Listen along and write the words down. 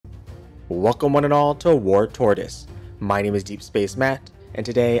Welcome one and all to War Tortoise. My name is Deep Space Matt, and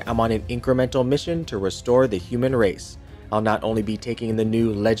today I'm on an incremental mission to restore the human race. I'll not only be taking the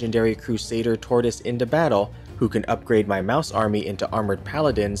new legendary Crusader Tortoise into battle, who can upgrade my mouse army into armored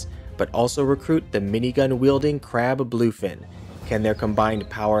paladins, but also recruit the minigun-wielding crab Bluefin. Can their combined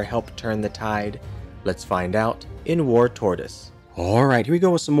power help turn the tide? Let's find out in War Tortoise. Alright, here we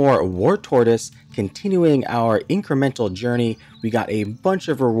go with some more War Tortoise, continuing our incremental journey. We got a bunch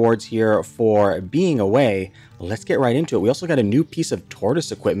of rewards here for being away. Let's get right into it. We also got a new piece of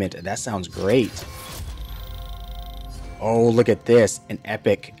tortoise equipment. That sounds great. Oh, look at this. An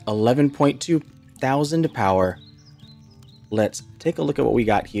epic 11.2 thousand power. Let's take a look at what we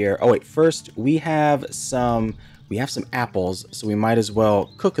got here. Oh wait, first we have some apples, so we might as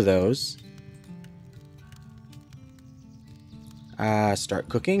well cook those. Start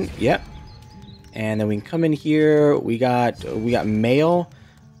cooking. Yep. And then we can come in here. We got mail,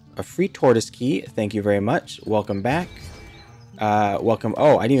 a free tortoise key. Thank you very much. Welcome back. Welcome.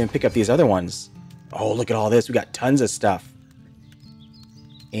 Oh, I didn't even pick up these other ones. Oh, look at all this. We got tons of stuff.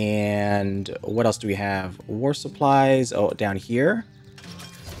 And what else do we have? War supplies. Oh, down here.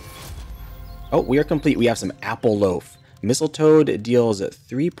 Oh, we are complete. We have some apple loaf. Mistletoe deals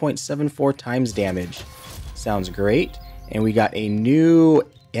 3.74 times damage. Sounds great. And we got a new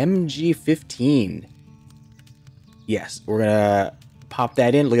MG15. Yes, we're going to pop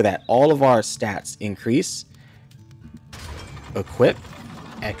that in. Look at that. All of our stats increase. Equip.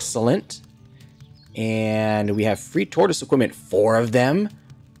 Excellent. And we have free tortoise equipment. 4 of them.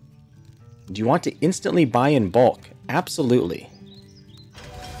 Do you want to instantly buy in bulk? Absolutely.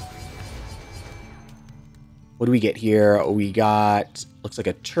 What do we get here? We got, looks like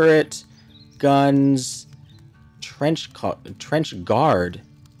a turret, guns, trench guard.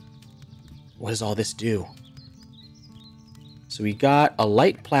 What does all this do? So we got a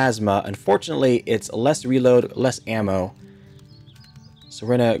light plasma. Unfortunately, it's less reload, less ammo. So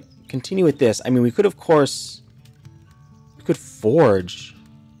we're gonna continue with this. I mean, we could, of course, we could forge,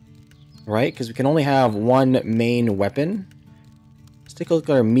 right? Because we can only have one main weapon. Let's take a look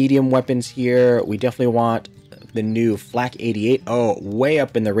at our medium weapons here. We definitely want the new Flak 88. Oh, way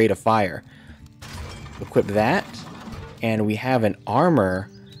up in the rate of fire. Equip that. And we have an armor,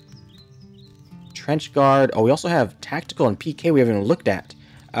 trench guard. Oh, we also have tactical and PK we haven't even looked at.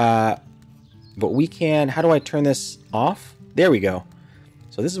 But we can, how do I turn this off? There we go.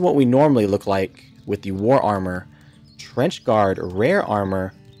 So this is what we normally look like with the war armor. Trench guard, rare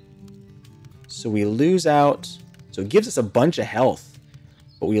armor. So we lose out, so it gives us a bunch of health,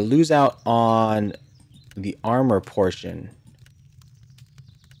 but we lose out on the armor portion.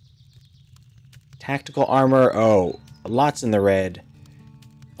 Tactical armor, oh, lots in the red.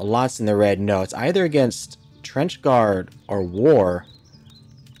 Lots in the red. No, it's either against trench guard or war.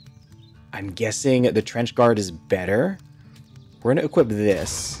 I'm guessing the trench guard is better. We're going to equip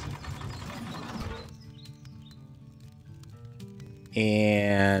this.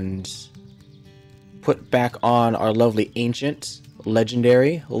 And put back on our lovely ancient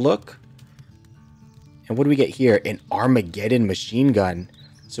legendary look. And what do we get here? An Armageddon machine gun.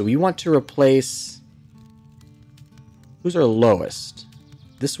 So we want to replace... Who's our lowest?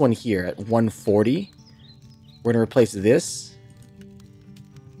 This one here at 140. We're going to replace this.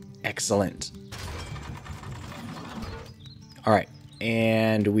 Excellent. Alright.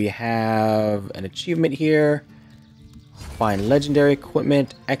 And we have an achievement here. Find legendary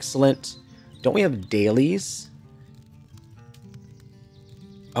equipment. Excellent. Don't we have dailies?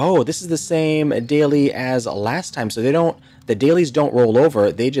 Oh, this is the same daily as last time. So the dailies don't roll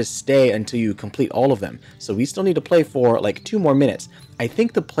over. They just stay until you complete all of them. So we still need to play for like 2 more minutes. I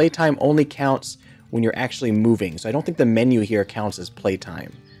think the playtime only counts when you're actually moving. So I don't think the menu here counts as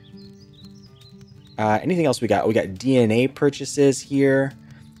playtime. Anything else we got? We got DNA purchases here.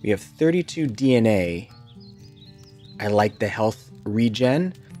 We have 32 DNA. I like the health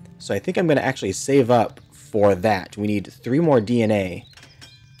regen. So I think I'm going to actually save up for that. We need 3 more DNA.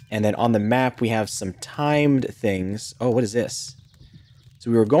 And then on the map, we have some timed things. Oh, what is this? So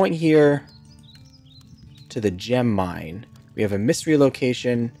we were going here to the gem mine. We have a mystery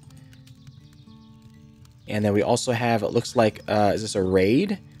location. And then we also have, it looks like, is this a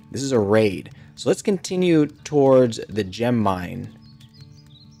raid? This is a raid. So let's continue towards the gem mine,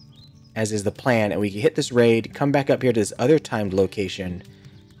 as is the plan. And we can hit this raid, come back up here to this other timed location,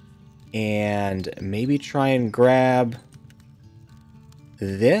 and maybe try and grab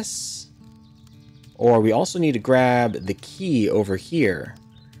this. Or we also need to grab the key over here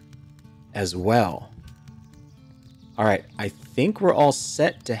as well. Alright, I think we're all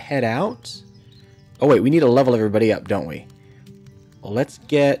set to head out. Oh wait, we need to level everybody up, don't we? Well, let's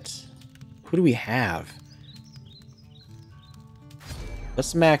get Who do we have?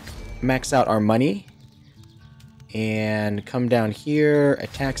 Let's max out our money. And come down here.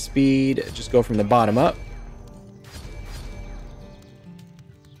 Attack speed. Just go from the bottom up.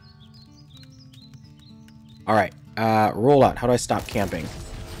 Alright. Roll out. How do I stop camping?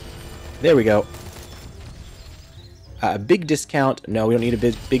 There we go. A big discount. No, we don't need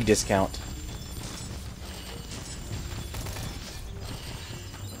a big discount.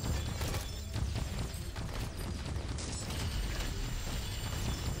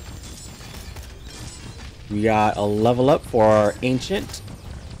 We got a level up for our ancient.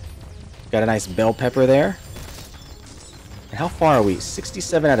 Got a nice bell pepper there. And how far are we?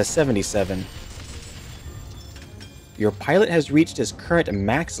 67 out of 77. Your pilot has reached his current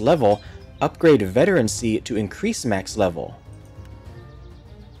max level. Upgrade veterancy to increase max level.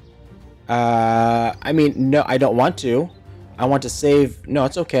 I mean, no, I don't want to. I want to save. No,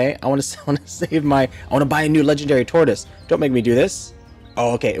 it's okay. I want to save my. I want to buy a new legendary tortoise. Don't make me do this.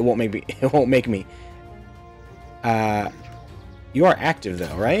 Oh, okay. It won't make me. It won't make me. You are active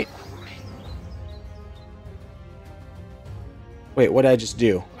though, right? Wait, what did I just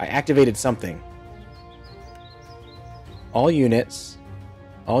do? I activated something. All units.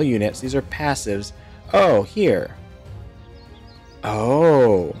 All units. These are passives. Oh, here.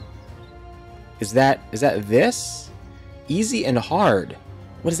 Oh. Is that this? Easy and hard.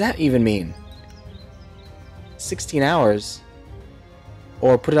 What does that even mean? 16 hours.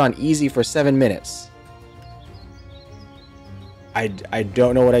 Or put it on easy for 7 minutes. I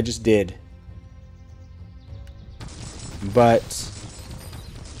don't know what I just did. But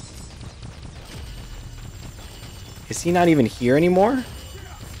is he not even here anymore?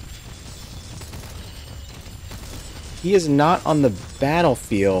 He is not on the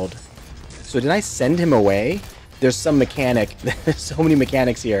battlefield. So did I send him away? There's some mechanic. There's so many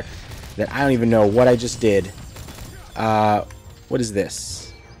mechanics here that I don't even know what I just did. What is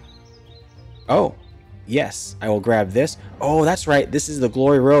this? Oh, yes. I will grab this. Oh, that's right. This is the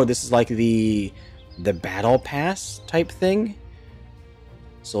Glory Road. This is like the battle pass type thing.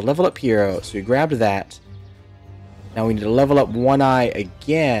 So level up hero. So we grabbed that. Now we need to level up One Eye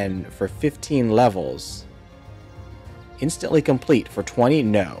again for 15 levels. Instantly complete for 20?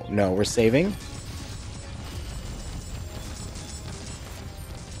 No. No, we're saving.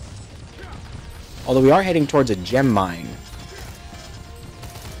 Although we are heading towards a gem mine.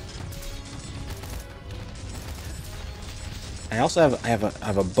 I also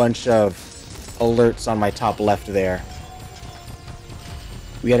have a bunch of alerts on my top left there.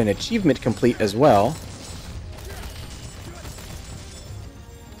 We had an achievement complete as well.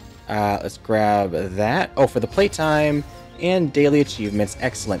 Let's grab that. Oh, for the playtime and daily achievements.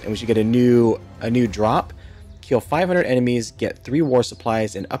 Excellent. And we should get a new drop. Kill 500 enemies, get 3 war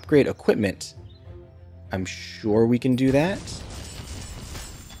supplies, and upgrade equipment. I'm sure we can do that.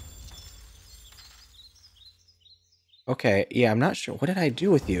 Okay, yeah, I'm not sure. What did I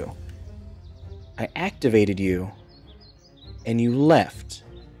do with you? I activated you, and you left.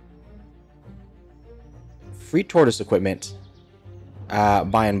 Free tortoise equipment.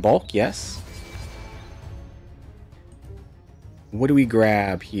 Buy in bulk, yes. What do we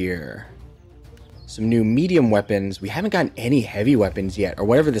grab here? Some new medium weapons. We haven't gotten any heavy weapons yet, or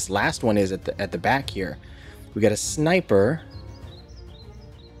whatever this last one is at the back here. We got a sniper.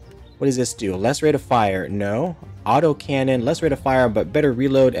 What does this do? Less rate of fire? No. Auto cannon, less rate of fire, but better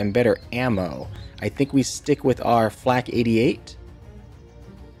reload and better ammo. I think we stick with our Flak 88.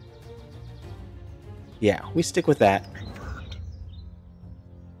 Yeah, we stick with that.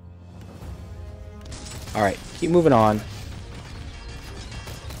 Alright, keep moving on.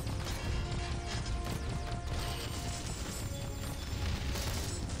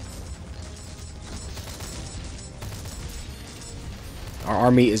 Our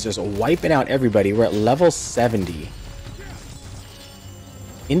army is just wiping out everybody. We're at level 70.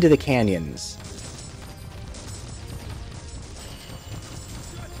 Into the canyons.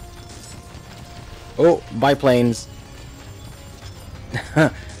 Oh, biplanes.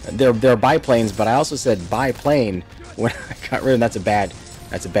 They're biplanes, but I also said biplane when I got rid of them.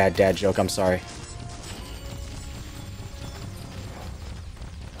 That's a bad dad joke. I'm sorry.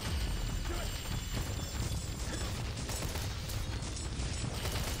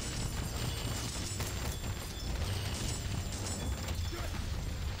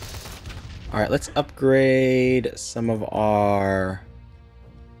 Alright, let's upgrade some of our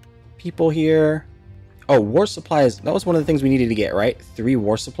people here. Oh, war supplies. That was one of the things we needed to get, right? 3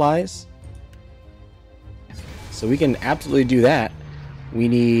 war supplies. So we can absolutely do that. We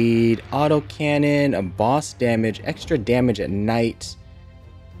need auto cannon, a boss damage, extra damage at night.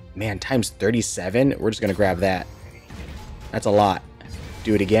 Man, times 37? We're just going to grab that. That's a lot.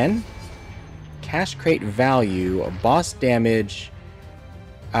 Do it again. Cash crate value, boss damage,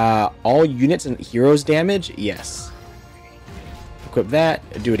 all units and heroes damage? Yes. Equip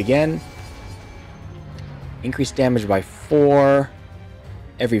that, do it again. Increase damage by 4.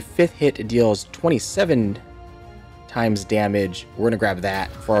 Every 5th hit it deals 27 times damage. We're going to grab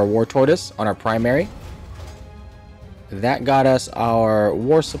that for our War Tortoise on our primary. That got us our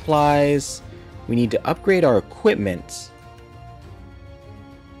war supplies. We need to upgrade our equipment.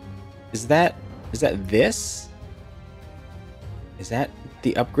 Is that this? Is that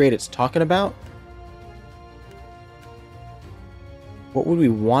the upgrade it's talking about? What would we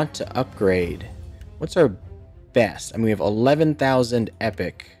want to upgrade? What's our best? I mean, we have 11,000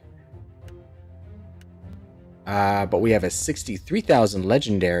 epic. But we have a 63,000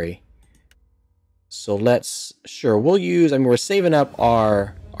 legendary. So let's, sure, we'll use, I mean, we're saving up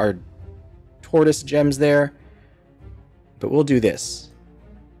our tortoise gems there. But we'll do this.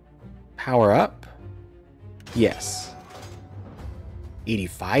 Power up. Yes.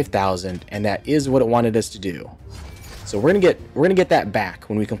 85,000, and that is what it wanted us to do. So we're gonna get that back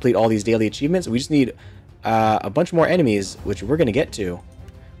when we complete all these daily achievements. We just need a bunch more enemies, which we're gonna get to.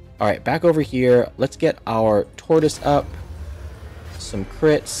 All right, back over here. Let's get our tortoise up. Some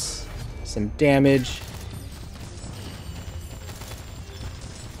crits, some damage.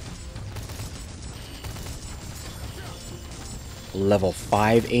 Level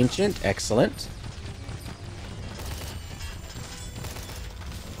 5 ancient, excellent.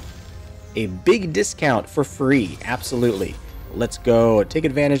 A big discount for free, absolutely. Let's go take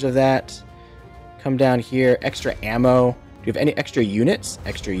advantage of that. Come down here, extra ammo. Do you have any extra units?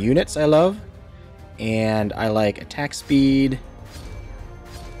 Extra units I love. And I like attack speed.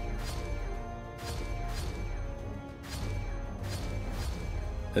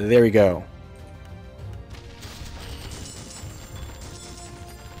 There we go.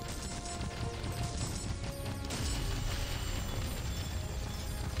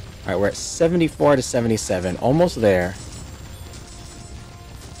 Alright, we're at 74 to 77. Almost there.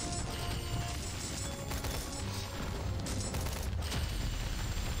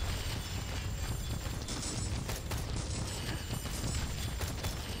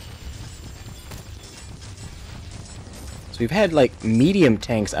 So we've had, like, medium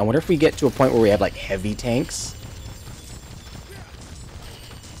tanks. I wonder if we get to a point where we have, like, heavy tanks.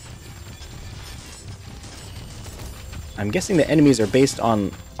 I'm guessing the enemies are based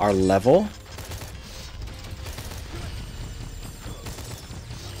on our level.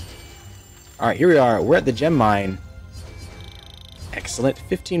 Alright, here we are. We're at the gem mine. Excellent.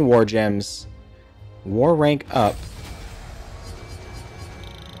 15 war gems. War rank up.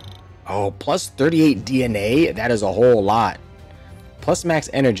 Oh, plus 38 DNA? That is a whole lot. Plus max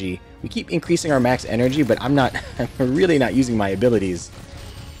energy. We keep increasing our max energy, but I'm really not using my abilities.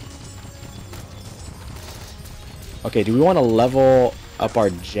 Okay, do we want to level up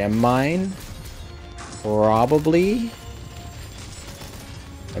our gem mine? Probably.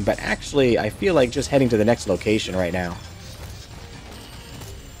 But actually, I feel like just heading to the next location right now.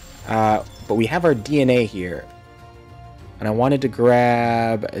 But we have our DNA here. And I wanted to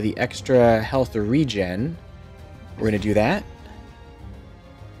grab the extra health regen. We're going to do that.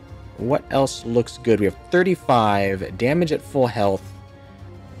 What else looks good? We have 35, damage at full health,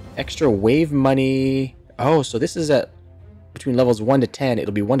 extra wave money. Oh, so this is at between levels 1 to 10.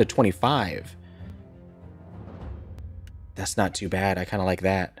 It'll be 1 to 25. That's not too bad. I kind of like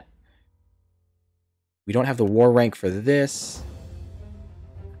that. We don't have the war rank for this.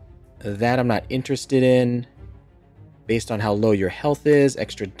 That I'm not interested in. Based on how low your health is,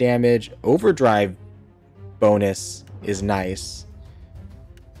 extra damage. Overdrive bonus is nice.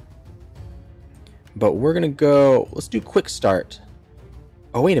 But we're going to go... Let's do quick start.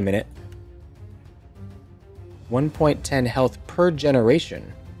 Oh, wait a minute. 1.10 health per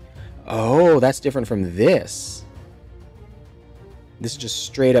generation. Oh, that's different from this. This is just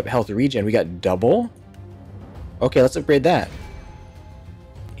straight up health regen. We got double. Okay, let's upgrade that.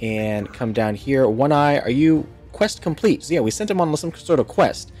 And come down here. One Eye, are you quest complete? So yeah, we sent him on some sort of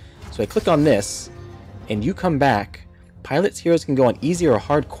quest. So I click on this, and you come back. Pilots' heroes can go on easy or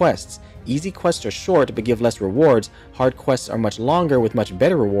hard quests. Easy quests are short but give less rewards. Hard quests are much longer with much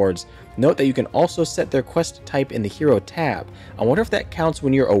better rewards. Note that you can also set their quest type in the hero tab. I wonder if that counts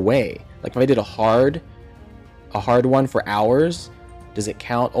when you're away. Like if I did a hard one for hours, does it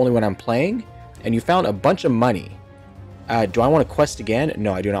count only when I'm playing? And you found a bunch of money. Do I want to quest again?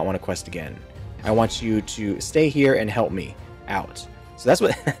 No, I do not want to quest again. I want you to stay here and help me out. So that's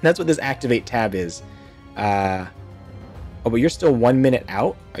what that's what this activate tab is. Oh, but you're still 1 minute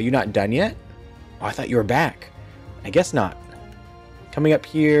out? Are you not done yet? Oh, I thought you were back. I guess not. Coming up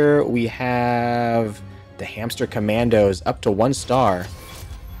here, we have the hamster commandos up to 1 star.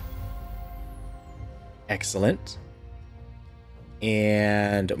 Excellent.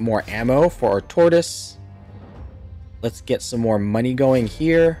 And more ammo for our tortoise. Let's get some more money going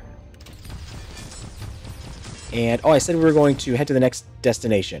here. And, oh, I said we were going to head to the next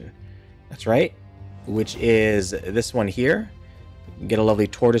destination. That's right. Which is this one here. Get a lovely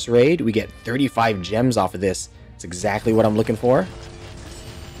tortoise raid. We get 35 gems off of this. That's exactly what I'm looking for.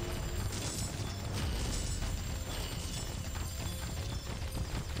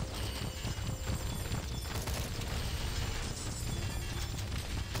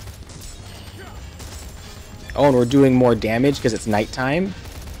 Oh, and we're doing more damage because it's nighttime.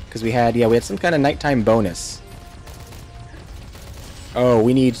 Because we had some kind of nighttime bonus. Oh,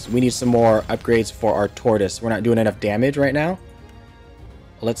 we need some more upgrades for our tortoise. We're not doing enough damage right now.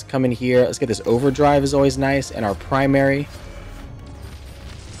 Let's come in here. Let's get this overdrive is always nice, and our primary.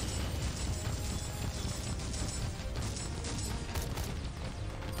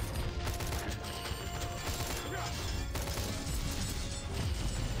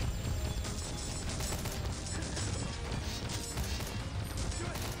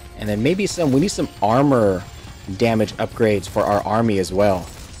 And then maybe we need some armor damage upgrades for our army as well.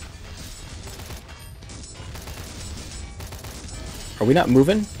 Are we not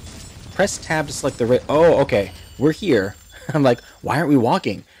moving? Press tab to select the raid. Oh, okay. We're here. I'm like, why aren't we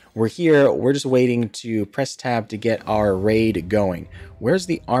walking? We're here. We're just waiting to press tab to get our raid going. Where's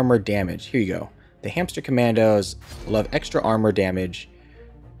the armor damage? Here you go. The hamster commandos love extra armor damage.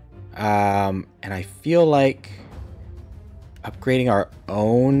 And I feel like upgrading our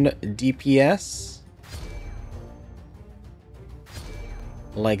own DPS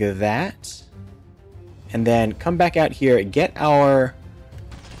like that, and then come back out here, get our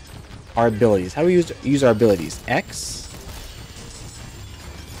abilities. How do we use our abilities? X,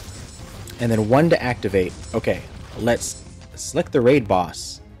 and then 1 to activate. Okay, let's select the raid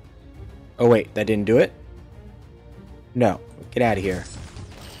boss. Oh wait, that didn't do it? No, get out of here.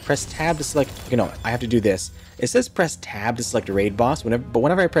 Press tab to select. You know, I have to do this. It says press tab to select a raid boss, but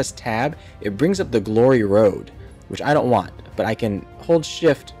whenever I press tab, it brings up the glory road, which I don't want. But I can hold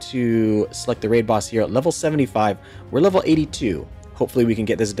shift to select the raid boss here at level 75. We're level 82. Hopefully we can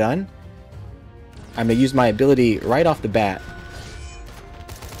get this done. I'm going to use my ability right off the bat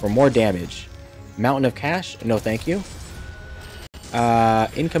for more damage. Mountain of Cash? No, thank you.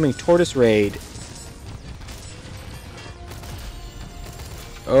 Incoming tortoise raid.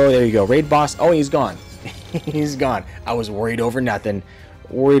 Oh, there you go. Raid boss. Oh, he's gone. He's gone. I was worried over nothing.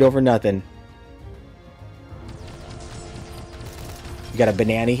 Worried over nothing. We got a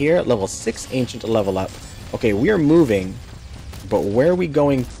banana here. Level 6 ancient to level up. Okay, we are moving. But where are we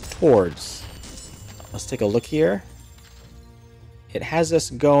going towards? Let's take a look here. It has us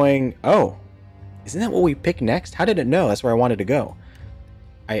going... Oh, isn't that what we picked next? How did it know? That's where I wanted to go.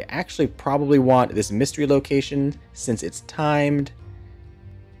 I actually probably want this mystery location since it's timed.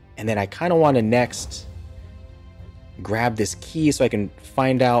 And then I kind of want to next grab this key so I can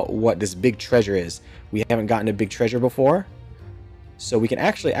find out what this big treasure is. We haven't gotten a big treasure before. So we can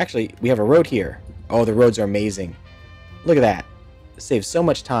actually, we have a road here. Oh, the roads are amazing. Look at that. It saves so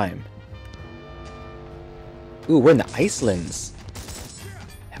much time. Ooh, we're in the Icelands.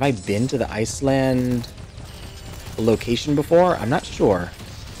 Have I been to the Iceland location before? I'm not sure.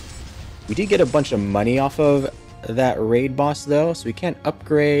 We did get a bunch of money off of that raid boss though, so we can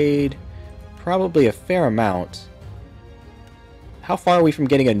upgrade probably a fair amount. How far are we from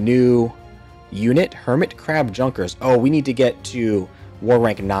getting a new unit? Hermit Crab Junkers. Oh, we need to get to War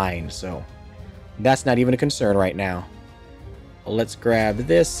Rank 9, so that's not even a concern right now. Let's grab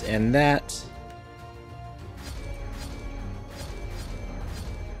this and that.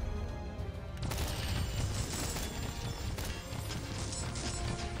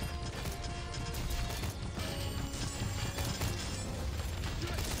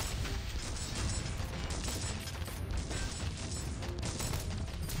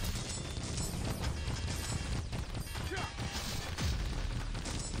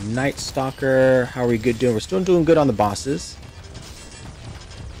 Night Stalker, how are we doing? We're still doing good on the bosses.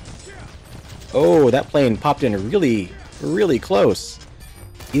 Oh, that plane popped in really, really close.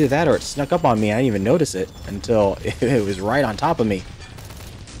 Either that or it snuck up on me. I didn't even notice it until it was right on top of me.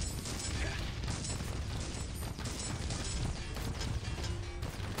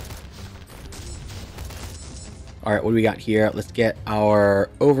 Alright, what do we got here? Let's get our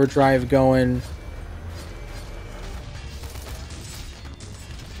overdrive going.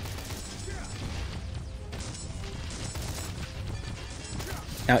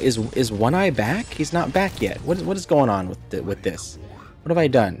 Now, is One Eye back? He's not back yet. What is going on with this? What have I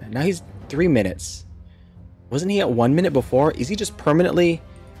done? Now he's 3 minutes. Wasn't he at 1 minute before? Is he just permanently...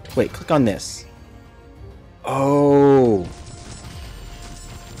 Wait, click on this. Oh.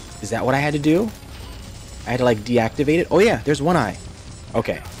 Is that what I had to do? I had to, like, deactivate it? Oh, yeah, there's One Eye.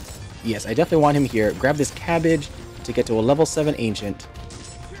 Okay. Yes, I definitely want him here. Grab this cabbage to get to a level 7 ancient.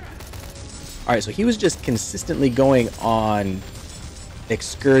 Alright, so he was just consistently going on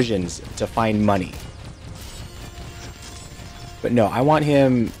excursions to find money. But no, I want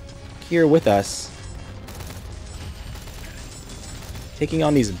him here with us, taking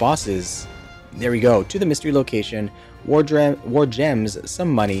on these bosses. There we go, to the mystery location, war gems,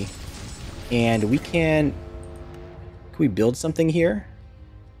 some money, and we can we build something here?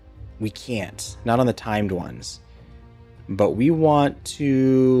 We can't, not on the timed ones. But we want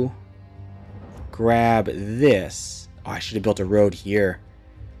to grab this. Oh, I should have built a road here.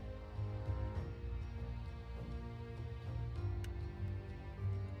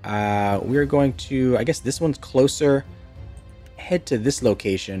 We're going to, I guess this one's closer. Head to this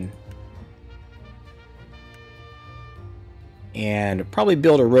location. And probably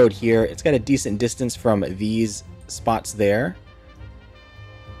build a road here. It's got a decent distance from these spots there.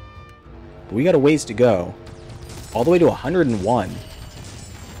 But we got a ways to go. All the way to 101.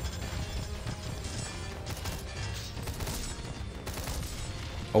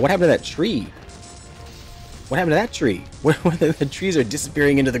 Oh, what happened to that tree? What happened to that tree? The trees are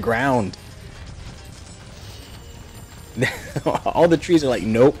disappearing into the ground. All the trees are like,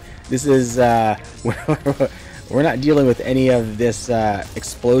 nope. This is, we're not dealing with any of this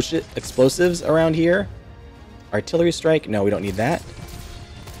explosives around here. Artillery strike? No, we don't need that.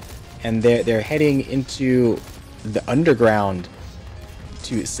 And they're heading into the underground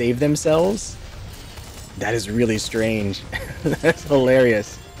to save themselves. That is really strange. That's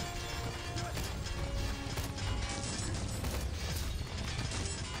hilarious.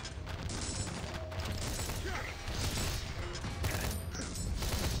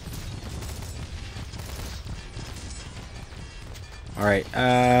 Alright,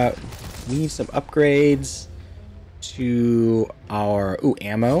 we need some upgrades to our,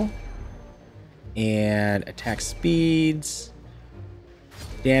 ammo. And attack speeds.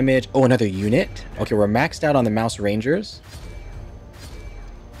 Damage. Oh, another unit. Okay, we're maxed out on the Mouse Rangers.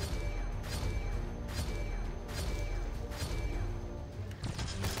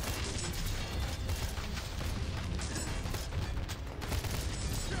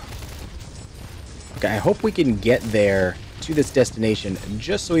 Okay, I hope we can get there to this destination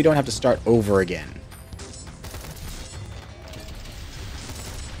just so we don't have to start over again.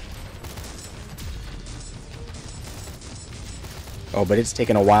 Oh, but it's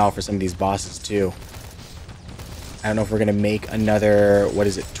taken a while for some of these bosses too. I don't know if we're gonna make another, what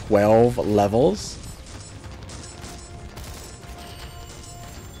is it, 12 levels?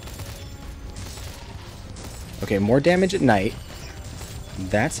 Okay, more damage at night.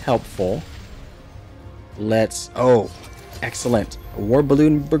 That's helpful. Let's, oh, excellent. War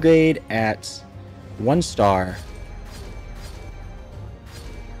Balloon Brigade at 1 star.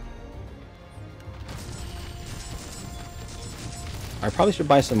 I probably should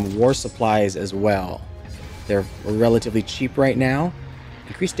buy some war supplies as well. They're relatively cheap right now.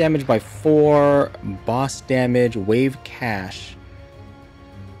 Increased damage by 4, boss damage, wave cash.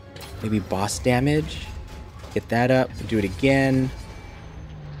 Maybe boss damage. Get that up, do it again.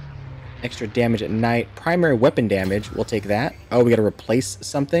 Extra damage at night. Primary weapon damage, we'll take that. Oh, we gotta replace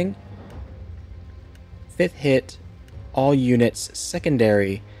something. 5th hit, all units,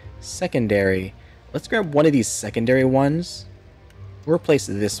 secondary. Let's grab one of these secondary ones. We'll replace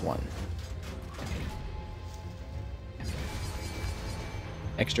this one.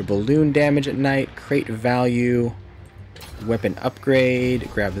 Extra balloon damage at night, crate value, weapon upgrade,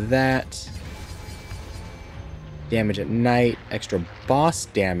 grab that. Damage at night, extra boss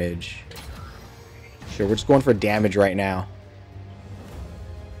damage. Sure, we're just going for damage right now.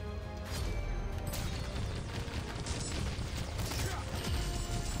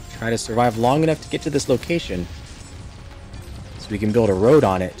 Try to survive long enough to get to this location so we can build a road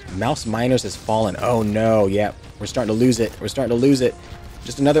on it. Mouse Miners has fallen. Oh no, yep. We're starting to lose it. We're starting to lose it.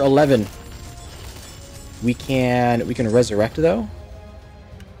 Just another 11. We can resurrect though.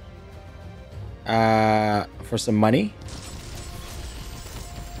 For some money.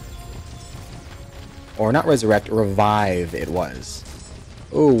 Or not resurrect, revive it was.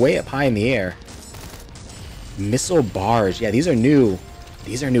 Oh, way up high in the air. Missile barge. Yeah, these are new.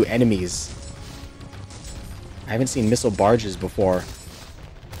 These are new enemies. I haven't seen missile barges before.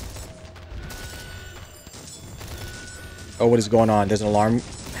 Oh, what is going on? There's an alarm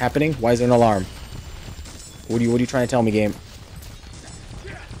happening? Why is there an alarm? What are you trying to tell me, game?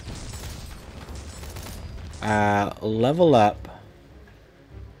 Level up.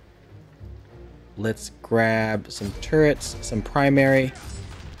 Let's grab some turrets, some primary.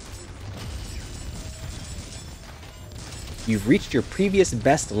 You've reached your previous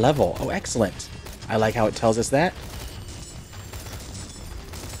best level. Oh, excellent. I like how it tells us that.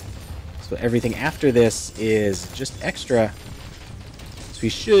 So everything after this is just extra. So we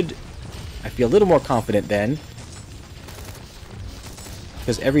should... I feel a little more confident then.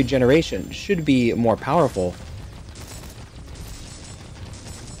 Because every generation should be more powerful.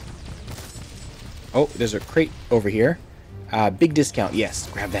 Oh, there's a crate over here. Big discount. Yes,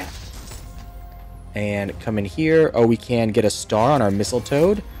 grab that. And come in here. Oh, we can get a star on our missile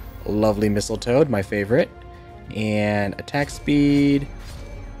toad. Lovely missile toad, my favorite. And attack speed.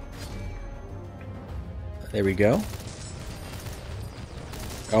 There we go.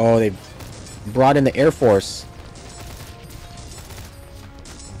 Oh, they brought in the Air Force.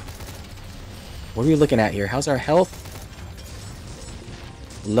 What are we looking at here? How's our health?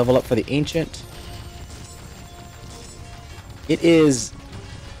 Level up for the Ancient. It is...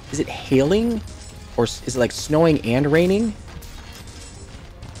 Is it hailing? Or is it like snowing and raining?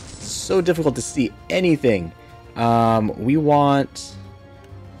 It's so difficult to see anything. We want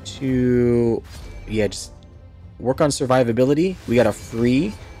to... Yeah, just work on survivability. We got a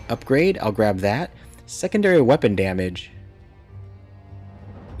free upgrade. I'll grab that. Secondary weapon damage.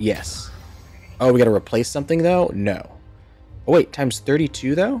 Yes. Oh, we gotta replace something though? No. Oh wait, times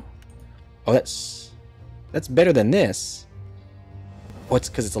 32 though? Oh, that's better than this. Oh, it's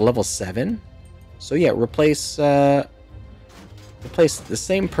because it's a level 7? So yeah, replace the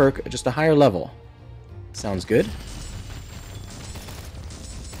same perk, just a higher level. Sounds good.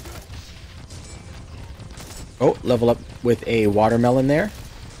 Oh, level up with a watermelon there.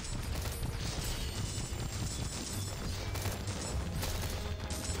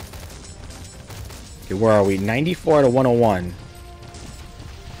 Okay, where are we? 94 out of 101.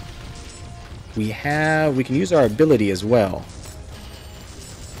 We can use our ability as well.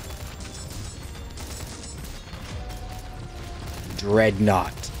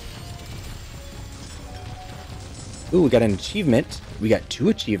 Dreadnought. Ooh, we got an achievement. We got 2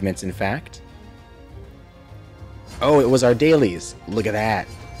 achievements, in fact. Oh, it was our dailies. Look at that.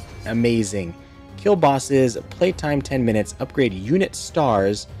 Amazing. Kill bosses, playtime 10 minutes, upgrade unit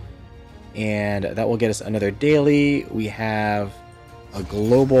stars, and that will get us another daily. We have a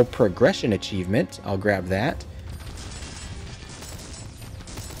global progression achievement. I'll grab that.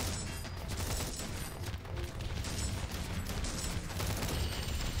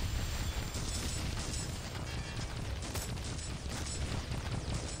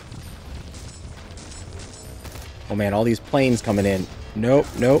 Oh man, all these planes coming in. Nope,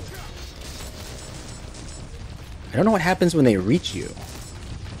 nope. I don't know what happens when they reach you.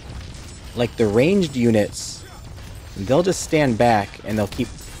 Like the ranged units, they'll just stand back and they'll keep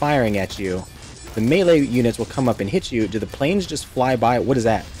firing at you. The melee units will come up and hit you. Do the planes just fly by? What is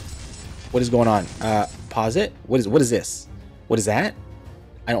that? What is going on? Pause it? What is this? What is that?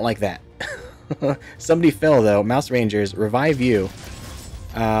 I don't like that. Somebody fell though. Mouse Rangers, revive you.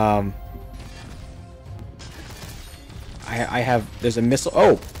 There's a missile.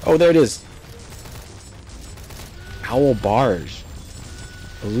 Oh, there it is. Owl Barge.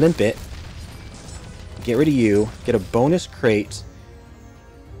 Limpet. Get rid of you. Get a bonus crate.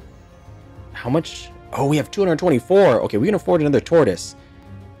 How much? Oh, we have 224. Okay, we can afford another tortoise.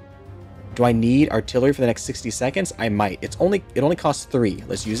 Do I need artillery for the next 60 seconds? I might. It only costs 3.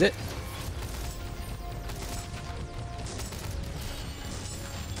 Let's use it.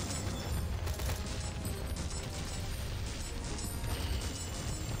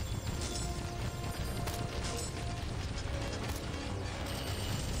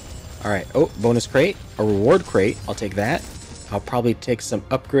 Alright, oh, bonus crate, a reward crate, I'll take that. I'll probably take some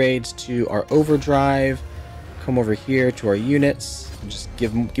upgrades to our overdrive, come over here to our units, just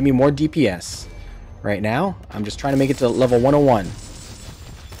give me more DPS. Right now, I'm just trying to make it to level 101.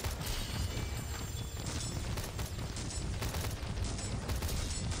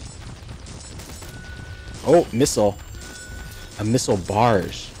 Oh, missile. A missile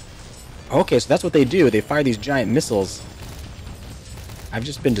barge. Okay, so that's what they do, they fire these giant missiles. I've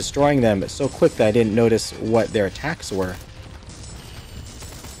just been destroying them so quick that I didn't notice what their attacks were.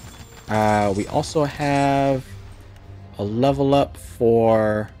 We also have a level up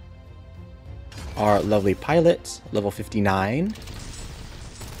for our lovely pilot, level 59.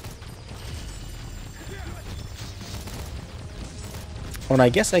 Oh, and I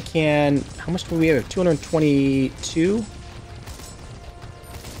guess I can... How much do we have? 222?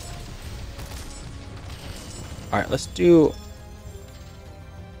 Alright, let's do...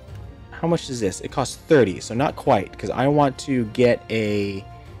 How much is this? It costs 30, so not quite, because I want to get a...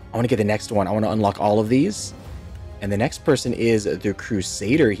 I want to get the next one. I want to unlock all of these. And the next person is the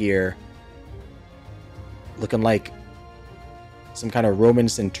Crusader here. Looking like some kind of Roman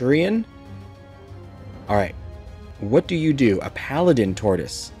centurion. Alright. What do you do? A Paladin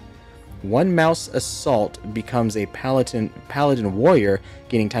Tortoise. One mouse assault becomes a Paladin warrior,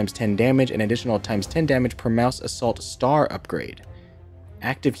 gaining times 10 damage and additional times 10 damage per mouse assault star upgrade.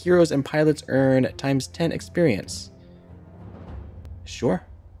 Active heroes and pilots earn times 10 experience. Sure.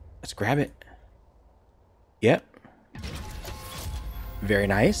 Let's grab it. Yep. Very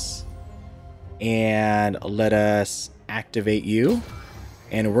nice. And let us activate you.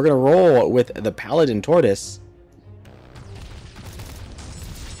 And we're going to roll with the Paladin Tortoise.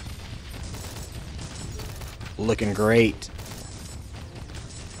 Looking great.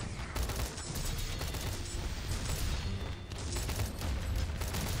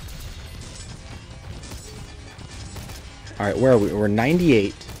 Alright, where are we? We're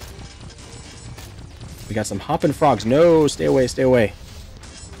 98. We got some hopping frogs. No, stay away, stay away.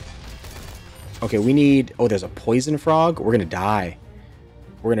 Okay, we need... Oh, there's a poison frog. We're gonna die.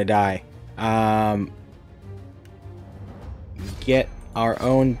 We're gonna die. Get our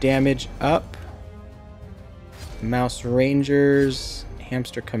own damage up. Mouse Rangers.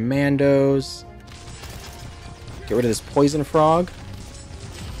 Hamster Commandos. Get rid of this poison frog.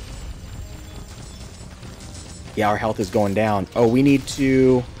 Yeah, our health is going down. Oh, we need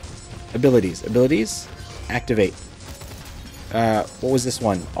to... Abilities. Abilities. Activate. What was this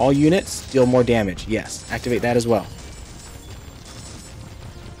one? All units deal more damage. Yes. Activate that as well.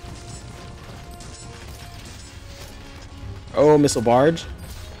 Oh, missile barge.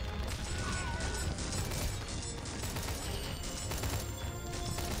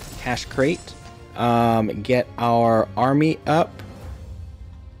 Cash crate. Get our army up.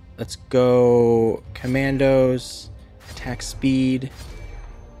 Let's go commandos. Attack speed.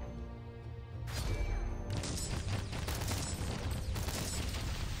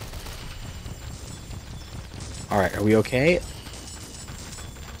 Alright, are we okay? I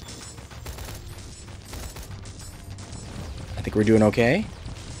think we're doing okay.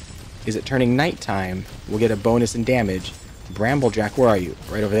 Is it turning nighttime? We'll get a bonus in damage. Bramblejack, where are you?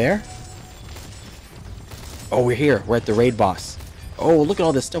 Right over there? Oh, we're here. We're at the raid boss. Oh, look at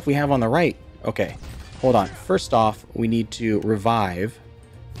all this stuff we have on the right. Okay, hold on. First off, we need to revive.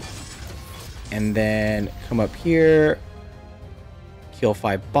 And then come up here. Kill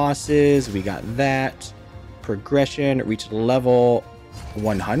 5 bosses. We got that. Progression. Reach level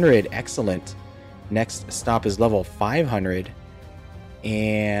 100. Excellent. Next stop is level 500.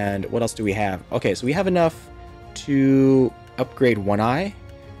 And what else do we have? Okay, so we have enough to upgrade one eye.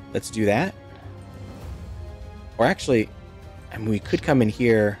 Let's do that. Or actually, I mean, we could come in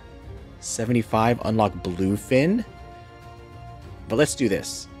here. 75, unlock Bluefin. But let's do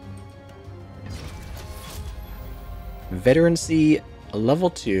this. Veterancy,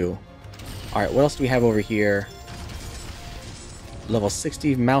 level 2. Alright, what else do we have over here? Level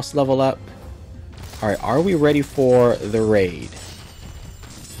 60, mouse level up. Alright, are we ready for the raid?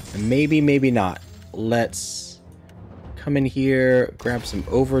 Maybe, maybe not. Let's come in here, grab some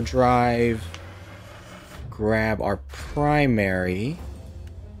overdrive. Grab our primary.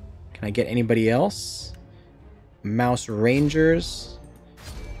 Can I get anybody else? Mouse Rangers.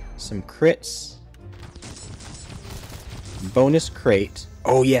 Some crits. Bonus crate.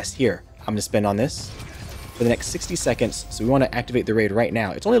 Oh yes, here. I'm going to spend on this for the next 60 seconds. So we want to activate the raid right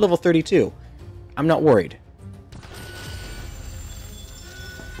now. It's only level 32. I'm not worried.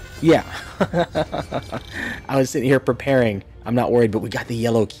 Yeah. I was sitting here preparing. I'm not worried, but we got the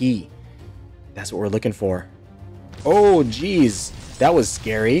yellow key. That's what we're looking for. Oh, geez. That was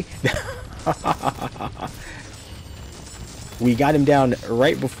scary. We got him down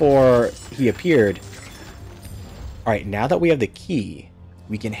right before he appeared. Alright, now that we have the key,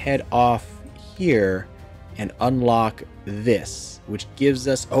 we can head off here and unlock this, which gives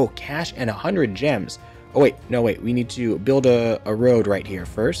us, oh, cash and 100 gems. Oh, wait. No, wait. We need to build a road right here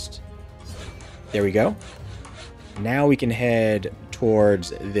first. There we go. Now we can head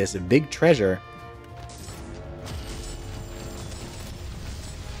towards this big treasure.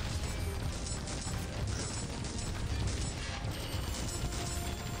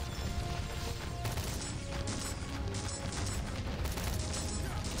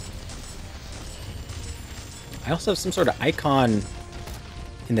 I also have some sort of icon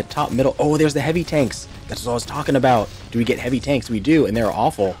in the top middle. Oh, there's the heavy tanks. That's what I was talking about. Do we get heavy tanks? We do, and they're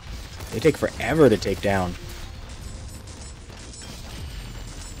awful. They take forever to take down.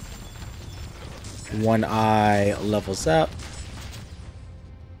 One Eye levels up.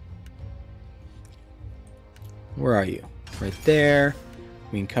 Where are you? Right there.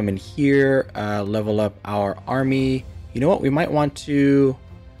 We can come in here, level up our army. You know what? We might want to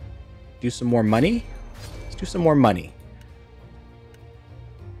do some more money. Let's do some more money.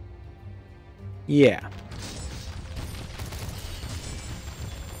 Yeah.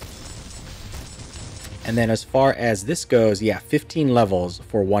 And then as far as this goes, yeah, 15 levels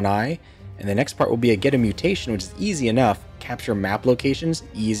for One Eye. And the next part will be a get a mutation, which is easy enough. Capture map locations,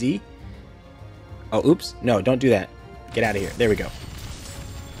 easy. Oh, oops. No, don't do that. Get out of here. There we go.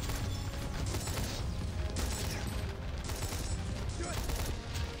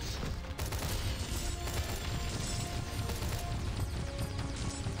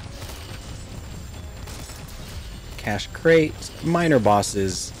 Cash crate, minor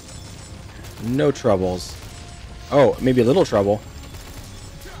bosses, no troubles. Oh, maybe a little trouble.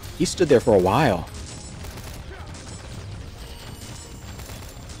 He stood there for a while.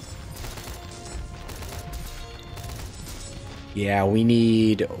 Yeah, we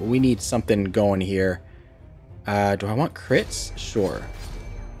need something going here. Do I want crits? Sure.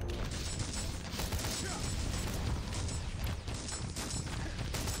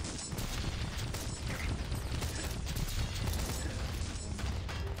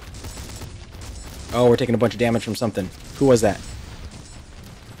 Oh, we're taking a bunch of damage from something. Who was that?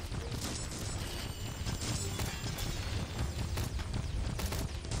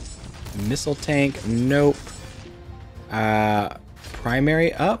 Missile tank, nope.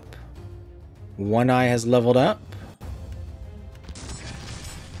 Primary up. One Eye has leveled up.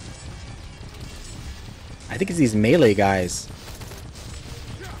 I think it's these melee guys.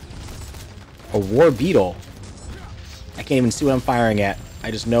 A war beetle. I can't even see what I'm firing at.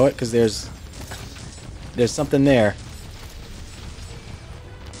 I just know it because there's something there.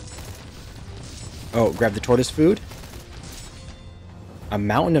 Oh, grab the tortoise food. A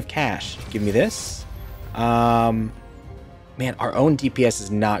mountain of cash. Give me this. Man, our own DPS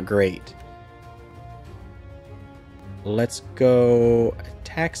is not great. Let's go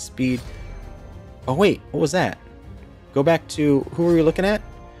attack speed. Oh wait, what was that? Go back to, who were we looking at?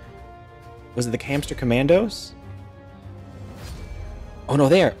 Was it the hamster commandos? Oh no,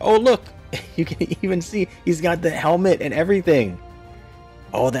 there. Oh look, you can even see he's got the helmet and everything.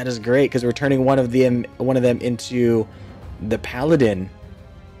 Oh, that is great because we're turning one of them into the paladin.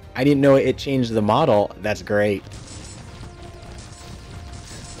 I didn't know it changed the model. That's great.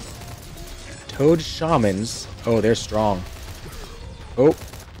 Toad shamans. Oh, they're strong. Oh.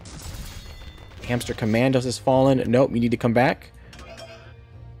 Hamster commandos has fallen. Nope, you need to come back.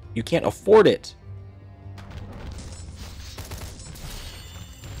 You can't afford it.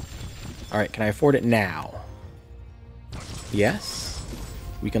 Alright, can I afford it now? Yes.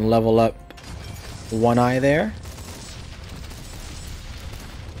 We can level up One Eye there.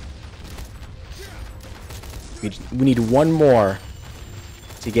 We need one more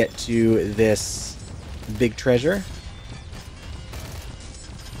to get to this big treasure.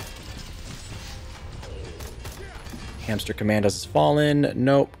 Hamster commandos has fallen.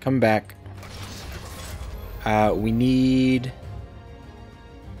 Nope, come back. We need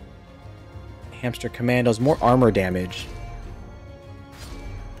hamster commandos, more armor damage.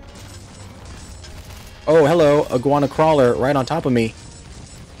 Oh, hello, iguana crawler right on top of me.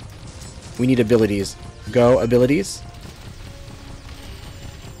 We need abilities. Go, abilities.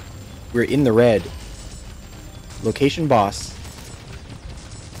 We're in the red. Location boss.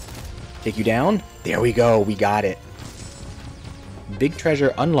 Take you down. There we go. We got it. Big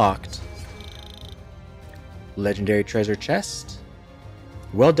treasure unlocked. Legendary treasure chest.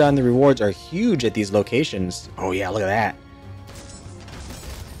 Well done. The rewards are huge at these locations. Oh yeah, look at that.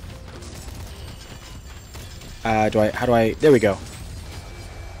 How do I, there we go.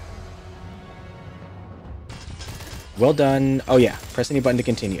 Well done. Oh yeah, press any button to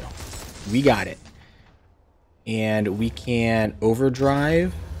continue. We got it. And we can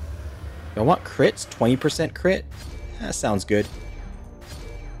overdrive. I want crits, 20% crit. That sounds good.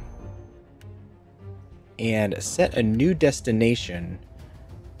 And set a new destination.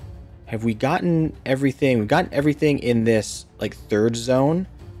 Have we gotten everything? We've gotten everything in this, like, third zone.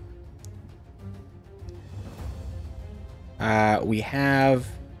 We have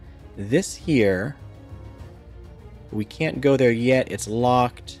this here. We can't go there yet. It's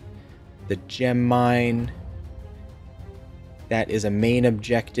locked. The gem mine. That is a main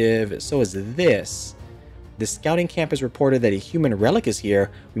objective. So is this. The scouting camp has reported that a human relic is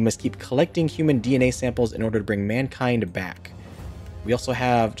here. We must keep collecting human DNA samples in order to bring mankind back. We also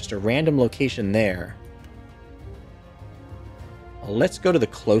have just a random location there. Let's go to the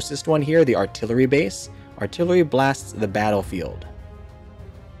closest one here, the artillery base. Artillery blasts the battlefield.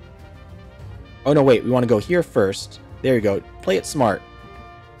 Oh no, wait, we want to go here first. There you go. Play it smart.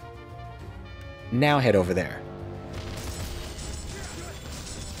 Now head over there.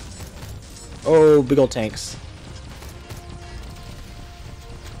 Oh, big old tanks.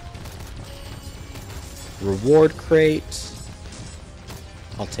 Reward crate.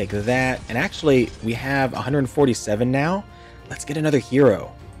 I'll take that. And actually, we have 147 now. Let's get another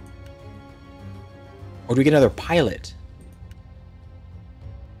hero. Or do we get another pilot?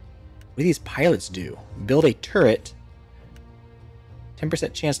 What do these pilots do? Build a turret.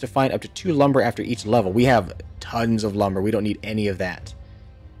 10% chance to find up to 2 lumber after each level. We have tons of lumber. We don't need any of that.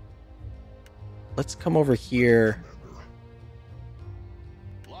 Let's come over here.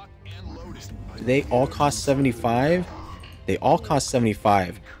 They all cost 75. They all cost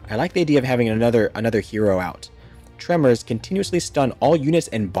 75. I like the idea of having another hero out. Tremors continuously stun all units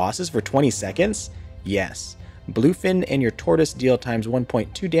and bosses for 20 seconds. Yes. Bluefin and your tortoise deal times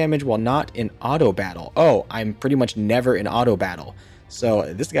 1.2 damage while not in auto battle. Oh, I'm pretty much never in auto battle.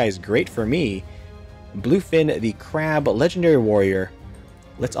 So this guy is great for me. Bluefin, the crab legendary warrior.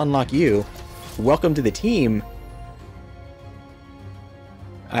 Let's unlock you. Welcome to the team.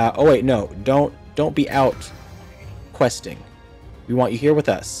 Oh wait, no, don't be out questing. We want you here with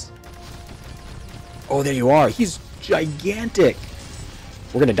us. Oh, there you are. He's gigantic.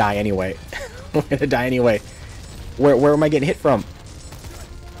 We're gonna die anyway. We're gonna die anyway. Where am I getting hit from?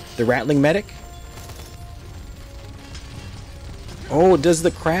 The rattling medic? Oh, does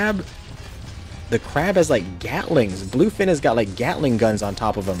the crab? The crab has like Gatlings. Bluefin has got like Gatling guns on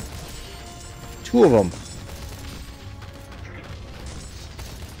top of him. 2 of them.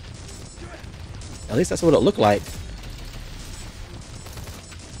 At least that's what it looked like.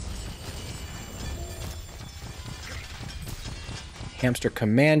 Hamster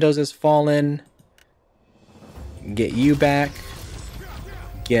commandos has fallen. Get you back.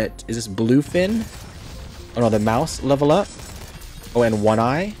 Get... Is this Bluefin? Oh no, the mouse level up. Oh, and One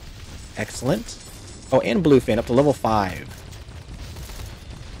Eye. Excellent. Oh, and Bluefin up to level 5.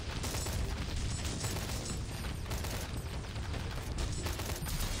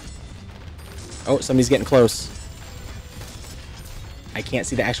 Oh, somebody's getting close. I can't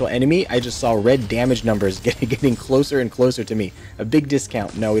see the actual enemy. I just saw red damage numbers getting closer and closer to me. A big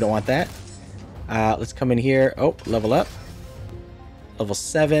discount. No, we don't want that. Let's come in here. Oh, level up. Level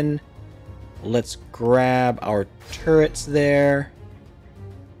 7. Let's grab our turrets there.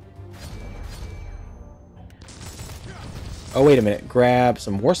 Oh, wait a minute. Grab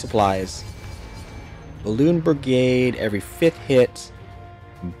some war supplies. Balloon Brigade every 5th hit.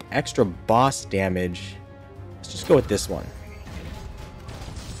 Extra boss damage. Let's just go with this one.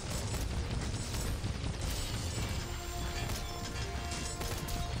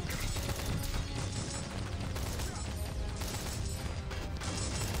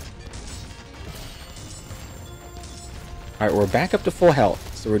 Alright, we're back up to full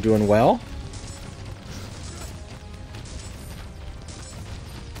health, so we're doing well.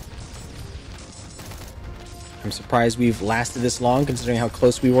 I'm surprised we've lasted this long, considering how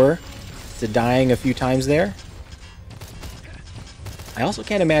close we were to dying a few times there. I also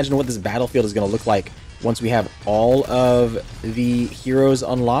can't imagine what this battlefield is going to look like once we have all of the heroes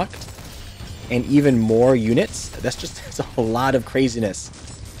unlocked and even more units. That's a lot of craziness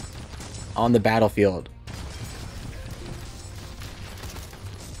on the battlefield.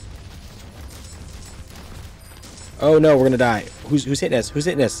 Oh no, we're gonna die. Who's hitting us? Who's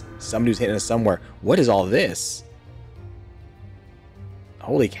hitting us? Somebody's hitting us somewhere. What is all this?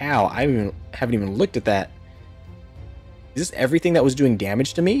 Holy cow, I haven't even looked at that. Is this everything that was doing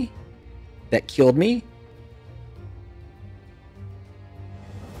damage to me? That killed me?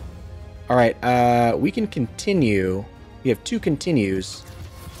 Alright, we can continue. We have 2 continues.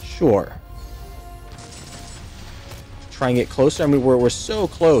 Sure. Try and get closer. I mean, we're so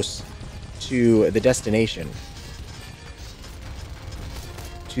close to the destination.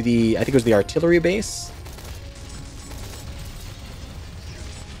 To the, I think it was the artillery base.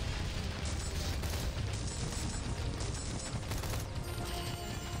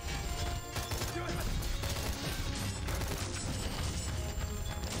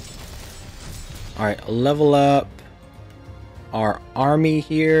 Alright, level up our army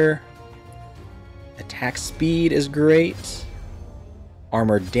here. Attack speed is great.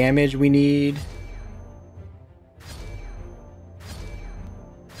 Armor damage we need.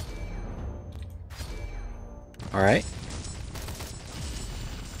 Alright.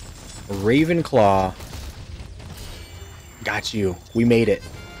 Ravenclaw. Got you. We made it.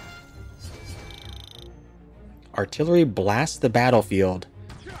 Artillery blasts the battlefield.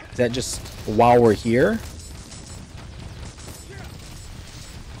 Is that just while we're here?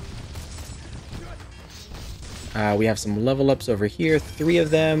 We have some level ups over here. 3 of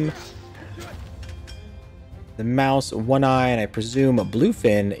them. The mouse, 1 eye, and I presume a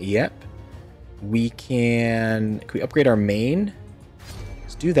bluefin. Yep. Can we upgrade our main?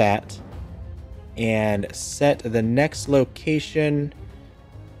 Let's do that. And set the next location.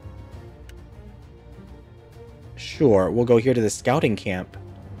 Sure, we'll go here to the scouting camp.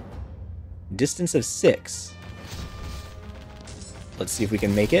 Distance of 6. Let's see if we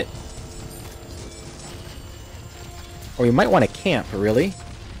can make it. Or we might want to camp, really.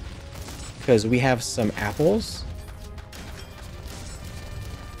 Because we have some apples.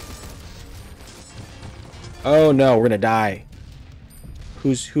 Oh no, we're gonna die.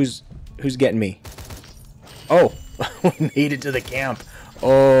 Who's getting me? Oh, we made it to the camp.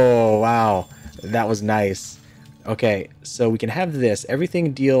 Oh, wow. That was nice. Okay, so we can have this.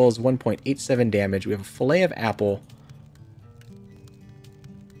 Everything deals 1.87 damage. We have a fillet of apple.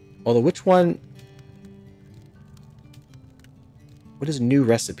 Although, which one? What is new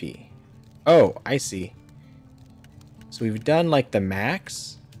recipe? Oh, I see. So we've done, like, the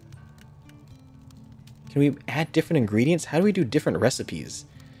max. Can we add different ingredients? How do we do different recipes?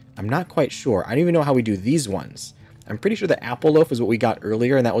 I'm not quite sure. I don't even know how we do these ones. I'm pretty sure the apple loaf is what we got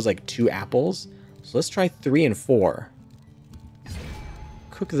earlier, and that was like 2 apples. So let's try 3 and 4.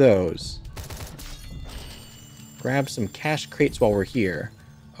 Cook those. Grab some cash crates while we're here.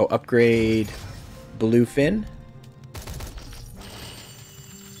 Oh, upgrade bluefin.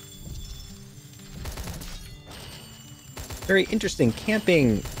 Very interesting.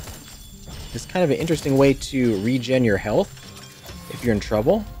 Camping is kind of an interesting way to regen your health if you're in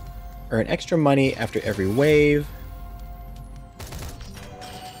trouble. Earn extra money after every wave.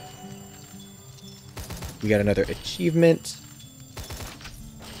 We got another achievement.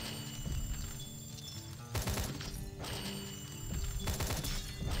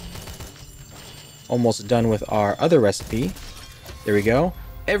 Almost done with our other recipe. There we go.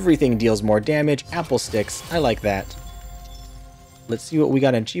 Everything deals more damage. Apple sticks. I like that. Let's see what we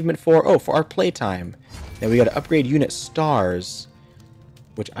got an achievement for. Oh, for our playtime. Then we got to upgrade unit stars,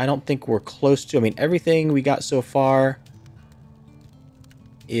 which I don't think we're close to. I mean, everything we got so far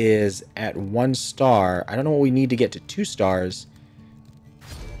is at 1 star. I don't know what we need to get to 2 stars,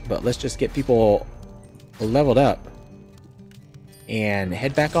 but let's just get people leveled up and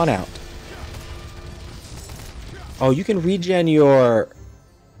head back on out. Oh, you can regen your...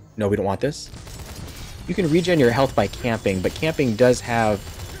 No, we don't want this. You can regen your health by camping, but camping does have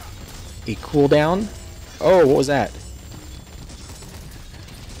a cooldown. Oh, what was that?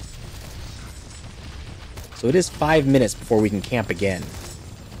 So it is 5 minutes before we can camp again.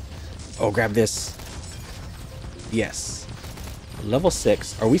 Oh, grab this. Yes. Level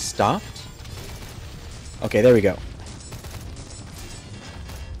 6. Are we stopped? Okay, there we go.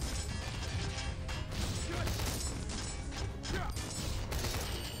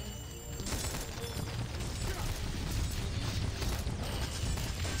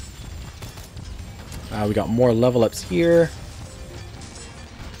 We got more level ups here.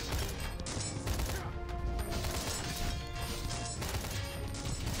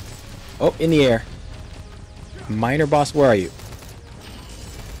 Oh, in the air. Minor boss, where are you?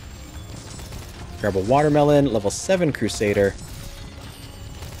 Grab a watermelon, level 7 Crusader.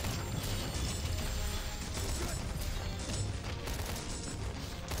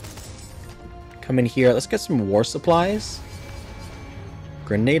 Come in here. Let's get some war supplies.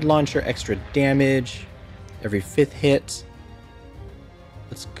 Grenade launcher, extra damage. Every 5th hit.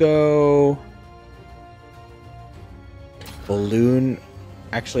 Let's go... Balloon.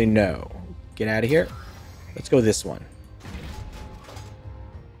 Actually, no. Get out of here. Let's go this one.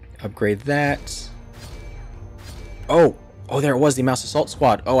 Upgrade that. Oh! Oh, there it was, the Mouse Assault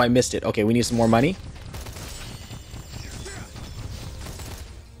Squad. Oh, I missed it. Okay, we need some more money.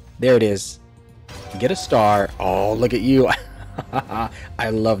 There it is. Get a star. Oh, look at you.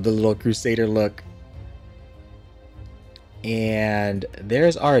 I love the little Crusader look. And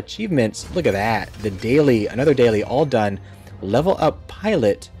there's our achievements. Look at that. The daily, another daily, all done. Level up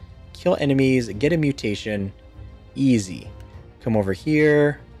pilot. Kill enemies. Get a mutation. Easy. Come over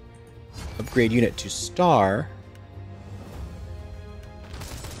here. Upgrade unit to star.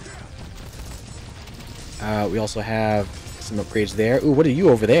 We also have some upgrades there. Ooh, what are you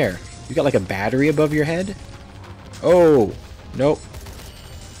over there? You got like a battery above your head? Oh, nope.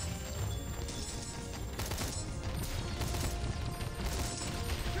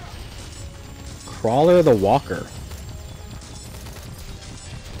 Crawler the Walker.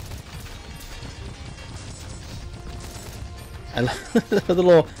 I love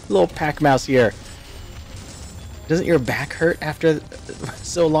the little pack mouse here. Doesn't your back hurt after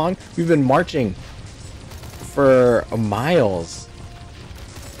so long? We've been marching for miles.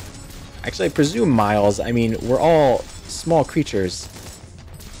 Actually, I presume miles. I mean, we're all small creatures.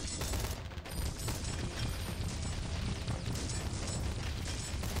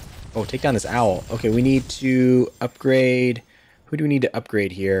 Oh, take down this owl. Okay, we need to upgrade. Who do we need to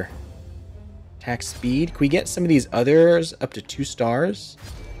upgrade here? Attack speed. Can we get some of these others up to 2 stars?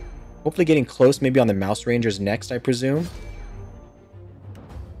 Hopefully getting close, maybe on the Mouse Rangers next, I presume.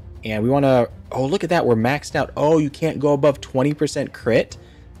 And we want to... Oh, look at that. We're maxed out. Oh, you can't go above 20% crit?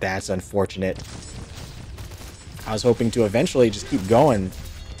 That's unfortunate. I was hoping to eventually just keep going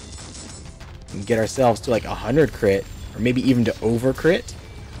and get ourselves to like 100 crit, or maybe even to over crit.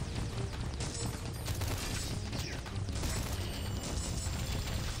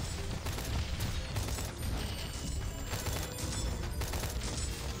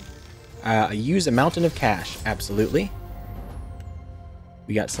 Use a mountain of cash, absolutely.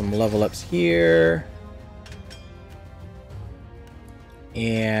 We got some level ups here.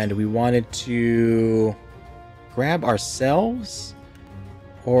 And we wanted to grab ourselves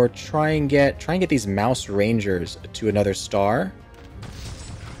or try and get these Mouse Rangers to another star.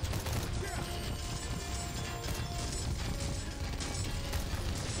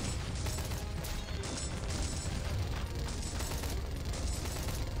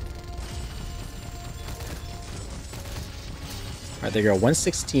 Alright, there you go.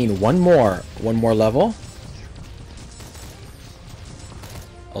 116. One more level.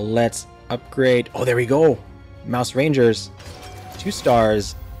 Let's upgrade. Oh, there we go. Mouse Rangers. 2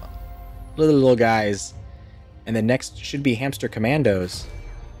 stars. Little guys. And the next should be hamster commandos.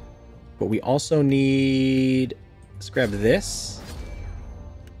 But we also need... Let's grab this.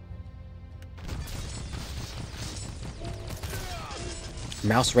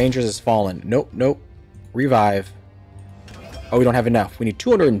 Mouse Rangers has fallen. Nope. Revive. Oh, we don't have enough. We need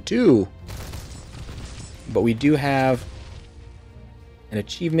 202. But we do have an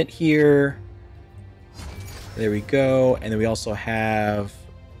achievement here. There we go. And then we also have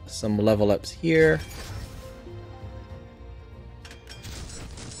some level ups here.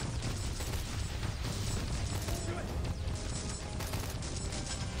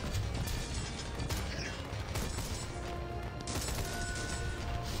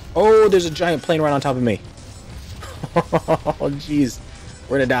 Oh, there's a giant plane right on top of me. Oh, jeez.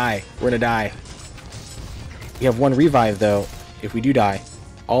 We're gonna die. We're gonna die. We have 1 revive, though, if we do die.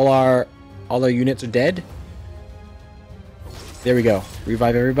 All our units are dead. There we go.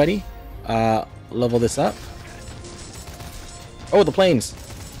 Revive everybody. Level this up. Oh, the planes.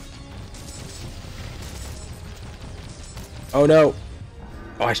 Oh, no.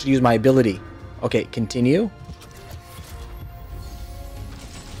 Oh, I should use my ability. Okay, continue.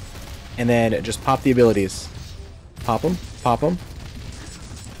 And then just pop the abilities. Pop them. Pop them.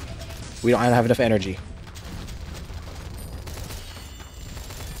 We don't have enough energy.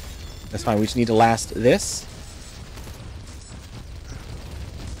 That's fine. We just need to last this.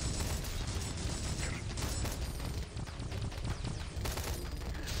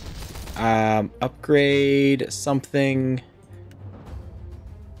 Upgrade something.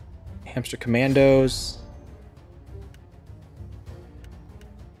 Hamster commandos.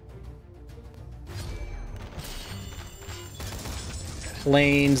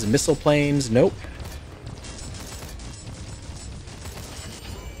 Planes, missile planes, nope.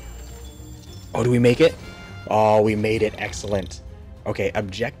 Oh, do we make it? Oh, we made it, excellent. Okay,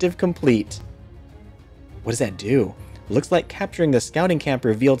 objective complete. What does that do? Looks like capturing the scouting camp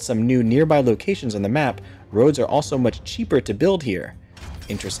revealed some new nearby locations on the map. Roads are also much cheaper to build here.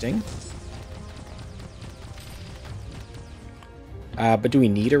 Interesting. But do we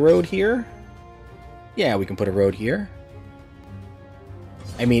need a road here? Yeah, we can put a road here.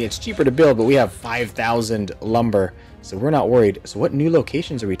 I mean, it's cheaper to build, but we have 5,000 lumber, so we're not worried. So what new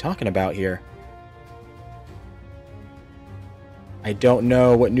locations are we talking about here? I don't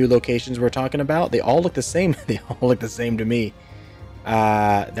know what new locations we're talking about. They all look the same. They all look the same to me.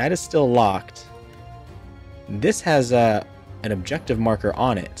 That is still locked. This has an objective marker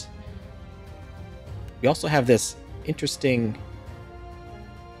on it. We also have this interesting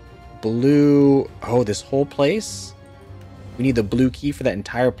blue... Oh, this whole place? We need the blue key for that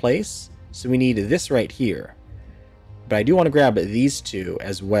entire place. So we need this right here. But I do want to grab these 2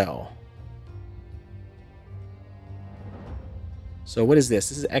 as well. So what is this?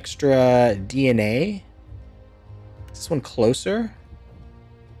 This is extra DNA. Is this one closer?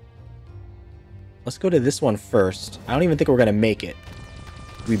 Let's go to this one first. I don't even think we're going to make it.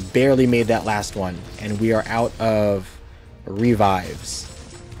 We barely made that last one. And we are out of revives.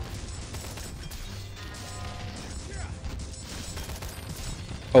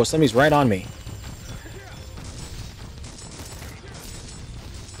 Oh, somebody's right on me.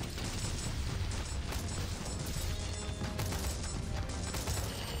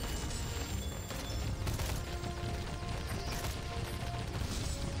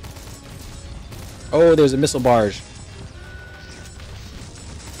 Oh, there's a missile barge.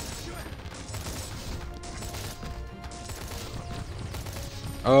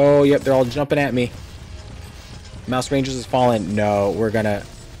 Oh, yep, they're all jumping at me. Mouse Rangers has fallen. No, we're gonna...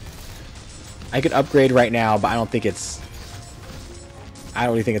 I could upgrade right now, but I don't think it's... I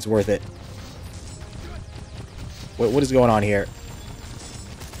don't really think it's worth it. What is going on here?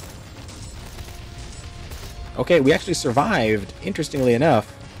 Okay, we actually survived, interestingly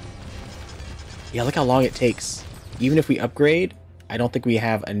enough. Yeah, look how long it takes. Even if we upgrade, I don't think we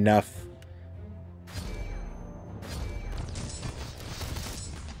have enough...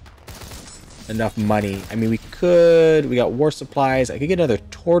 enough money. I mean, we could... We got war supplies. I could get another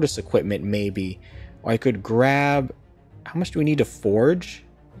tortoise equipment, maybe. Or I could grab... How much do we need to forge?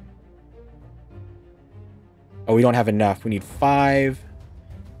 Oh, we don't have enough. We need 5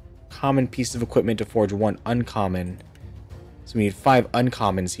 common pieces of equipment to forge 1 uncommon. So we need 5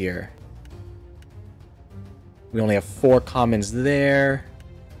 uncommons here. We only have 4 commons there.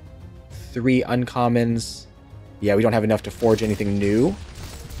 3 uncommons. Yeah, we don't have enough to forge anything new.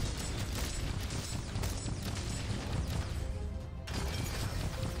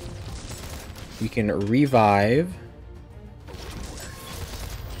 We can revive.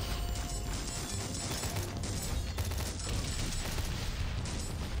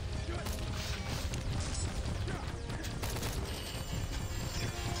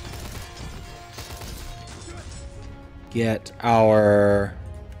 Get our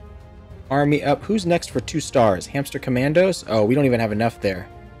army up. Who's next for 2 stars? Hamster commandos? Oh, we don't even have enough there.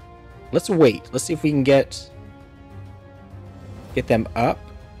 Let's wait. Let's see if we can get them up.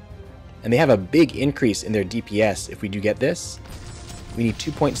 And they have a big increase in their DPS if we do get this. We need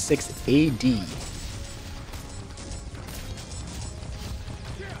 2.6 AD.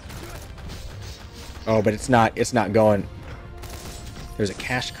 Oh, but it's not going. There's a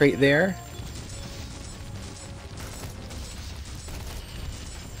cash crate there.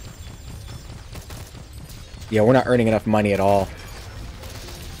 Yeah, we're not earning enough money at all.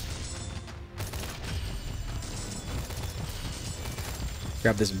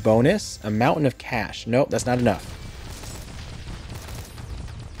 Grab this bonus. A mountain of cash. Nope, that's not enough.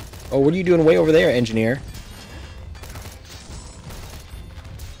 Oh, what are you doing way over there, engineer?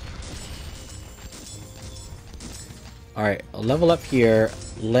 Alright, I'll level up here.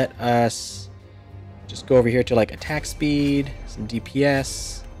 Let us just go over here to like attack speed, some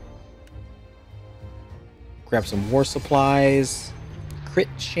DPS. Grab some war supplies. Crit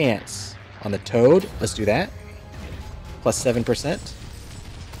chance on the toad. Let's do that. Plus 7%.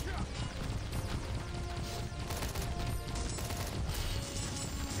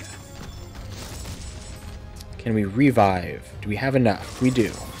 Can we revive? Do we have enough? We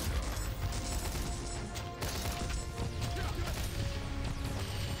do.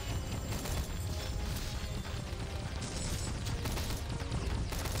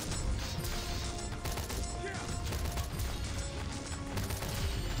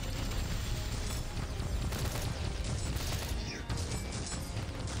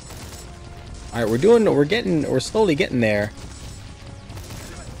 All right, we're slowly getting there.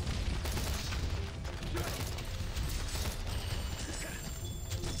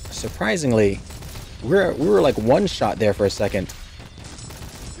 Surprisingly, we were like one shot there for a second.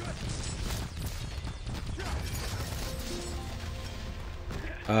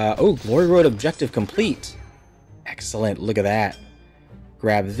 Oh, Glory Road objective complete. Excellent, look at that.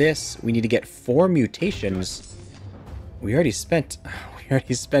 Grab this. We need to get 4 mutations. We already spent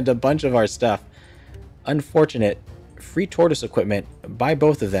a bunch of our stuff. Unfortunate. Free tortoise equipment. Buy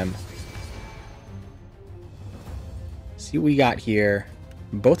both of them. See what we got here.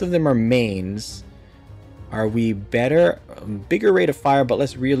 Both of them are mains. Are we better? Bigger rate of fire, but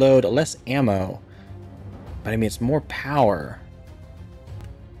less reload, less ammo. But I mean, it's more power.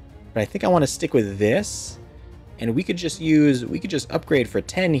 But I think I want to stick with this. And we could just upgrade for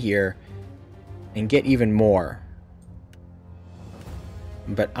 10 here and get even more.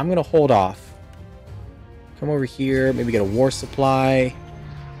 But I'm going to hold off. Come over here, maybe get a war supply.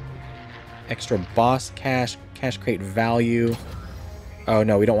 Extra boss cash crate value. Oh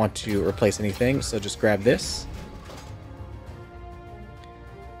no, we don't want to replace anything, so just grab this.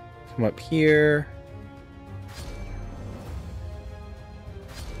 Come up here.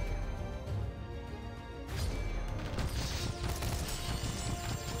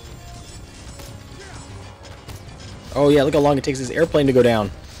 Oh yeah, look how long it takes this airplane to go down.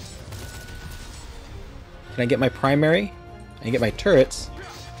 Can I get my primary? I can get my turrets.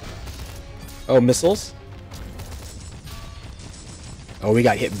 Oh, missiles. Oh, we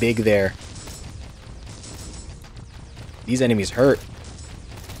got hit big there. These enemies hurt.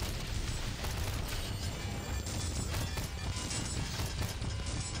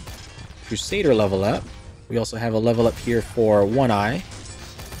 Crusader level up. We also have a level up here for One Eye.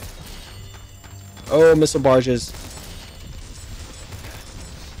 Oh, missile barges.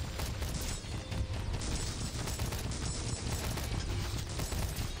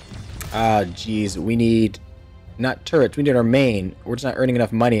 Ah, geez. We need... not turrets. We need our main. We're just not earning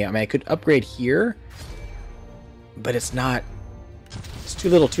enough money. I mean, I could upgrade here. But it's not... it's too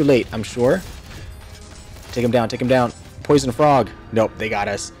little, too late, I'm sure. Take him down, take him down. Poison frog. Nope, they got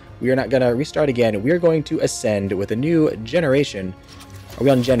us. We are not going to restart again. We are going to ascend with a new generation. Are we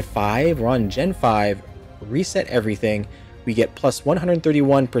on Gen 5? We're on Gen 5. Reset everything. We get plus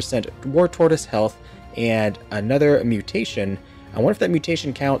 131% War Tortoise health and another mutation. I wonder if that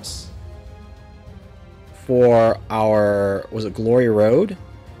mutation counts for our... was it Glory Road?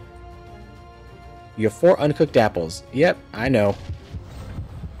 You have 4 uncooked apples. Yep, I know.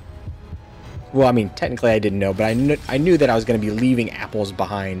 Well, I mean, technically I didn't know, but I knew that I was going to be leaving apples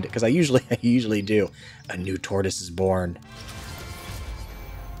behind, because I usually do. A new tortoise is born.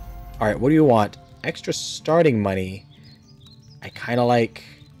 Alright, what do you want? Extra starting money. I kind of like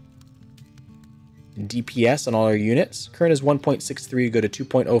DPS on all our units. Current is 1.63, go to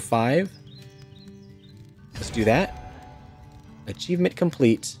 2.05. Let's do that. Achievement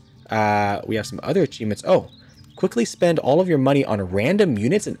complete. We have some other achievements. Oh, quickly spend all of your money on random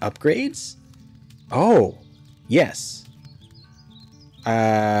units and upgrades? Oh, yes.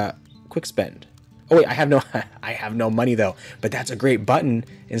 Quick spend. Oh wait, I have no money though. But that's a great button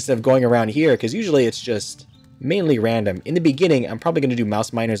instead of going around here, because usually it's just mainly random. In the beginning, I'm probably going to do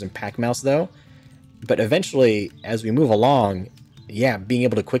mouse miners and pack mouse though. But eventually, as we move along, yeah, being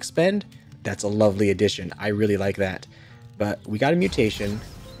able to quick spend, that's a lovely addition. I really like that. But we got a mutation.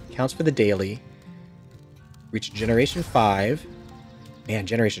 Counts for the daily. Reach generation 5. Man,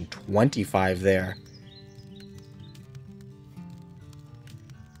 generation 25 there.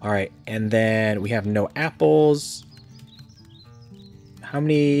 Alright, and then we have no apples. How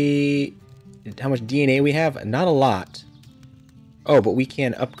much DNA we have? Not a lot. Oh, but we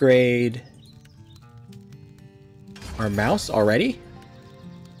can upgrade our mouse already?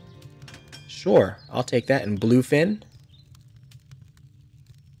 Sure, I'll take that. And bluefin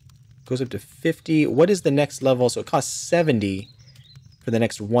goes up to 50. What is the next level? So it costs 70 for the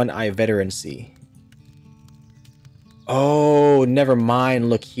next One Eye veterancy. Oh, never mind.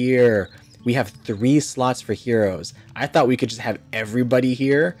 Look here. We have 3 slots for heroes. I thought we could just have everybody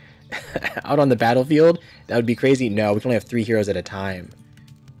here out on the battlefield. That would be crazy. No, we can only have 3 heroes at a time.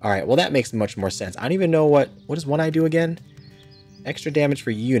 Alright, well that makes much more sense. I don't even know what does One Eye do again? Extra damage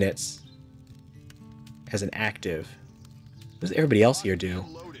for units as an active. What does everybody else here do?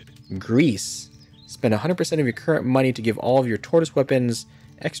 Grease. Spend 100% of your current money to give all of your tortoise weapons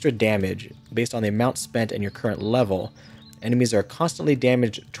extra damage based on the amount spent and your current level. Enemies are constantly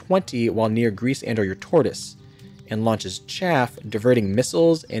damaged 20 while near grease and or your tortoise. And launches chaff, diverting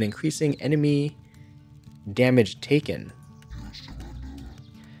missiles and increasing enemy damage taken.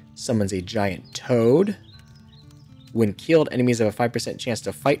 Summons a giant toad. When killed, enemies have a 5% chance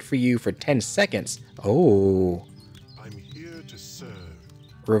to fight for you for 10 seconds. Oh. I'm here to serve.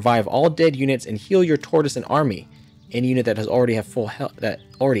 Revive all dead units and heal your tortoise and army. Any unit that already has full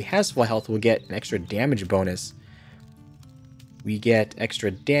health will get an extra damage bonus. We get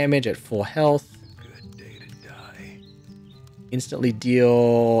extra damage at full health. Good day to die. Instantly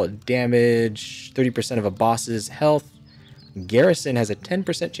deal damage 30% of a boss's health. Garrison has a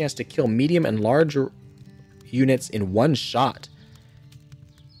 10% chance to kill medium and large units in one shot.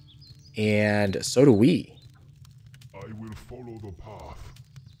 And so do we. I will follow the path.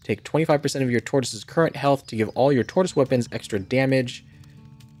 Take 25% of your tortoise's current health to give all your tortoise weapons extra damage.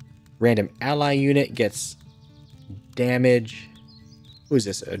 Random ally unit gets damage. Who is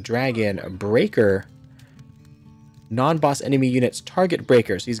this? A dragon. A breaker. Non-boss enemy units target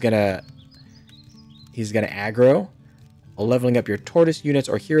breaker. So he's gonna aggro. Leveling up your tortoise units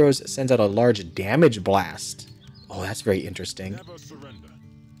or heroes sends out a large damage blast. Oh, that's very interesting. Never surrender.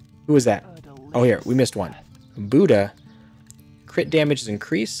 Who is that? Oh, here. We missed one. Buddha. Crit damage is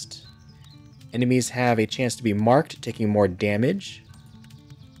increased. Enemies have a chance to be marked, taking more damage.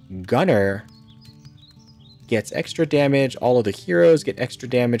 Gunner gets extra damage. All of the heroes get extra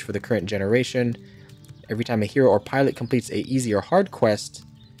damage for the current generation. Every time a hero or pilot completes a easy or hard quest,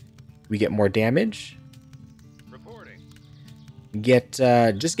 we get more damage. Reporting.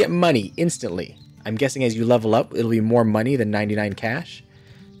 just get money instantly. I'm guessing as you level up, it'll be more money than 99 cash.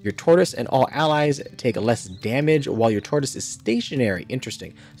 Your tortoise and all allies take less damage while your tortoise is stationary.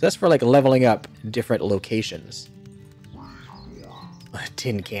 Interesting. So that's for like leveling up different locations. A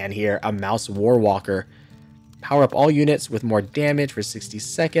tin can here. A mouse war walker. Power up all units with more damage for 60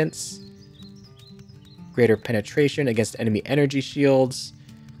 seconds. Greater penetration against enemy energy shields.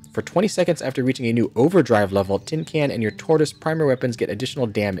 For 20 seconds after reaching a new overdrive level, tin can and your tortoise primary weapons get additional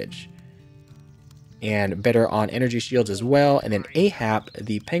damage. And better on energy shields as well. And then Ahab,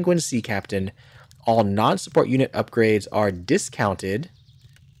 the Penguin Sea Captain, all non-support unit upgrades are discounted.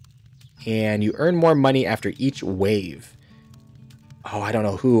 And you earn more money after each wave. Oh, I don't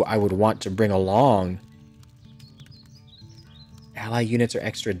know who I would want to bring along. Ally units are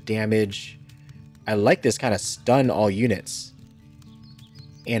extra damage. I like this kind of stun all units.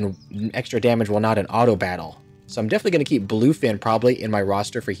 And extra damage while not in auto battle. So I'm definitely going to keep Bluefin probably in my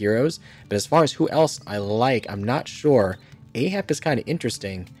roster for heroes. But as far as who else I like, I'm not sure. Ahab is kind of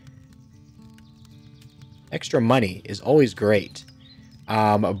interesting. Extra money is always great.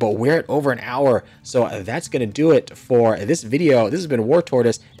 But we're at over an hour. So that's going to do it for this video. This has been War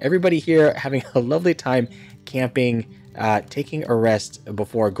Tortoise. Everybody here having a lovely time camping, taking a rest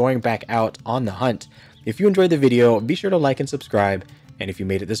before going back out on the hunt. If you enjoyed the video, be sure to like and subscribe. And if you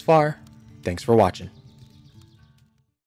made it this far, thanks for watching.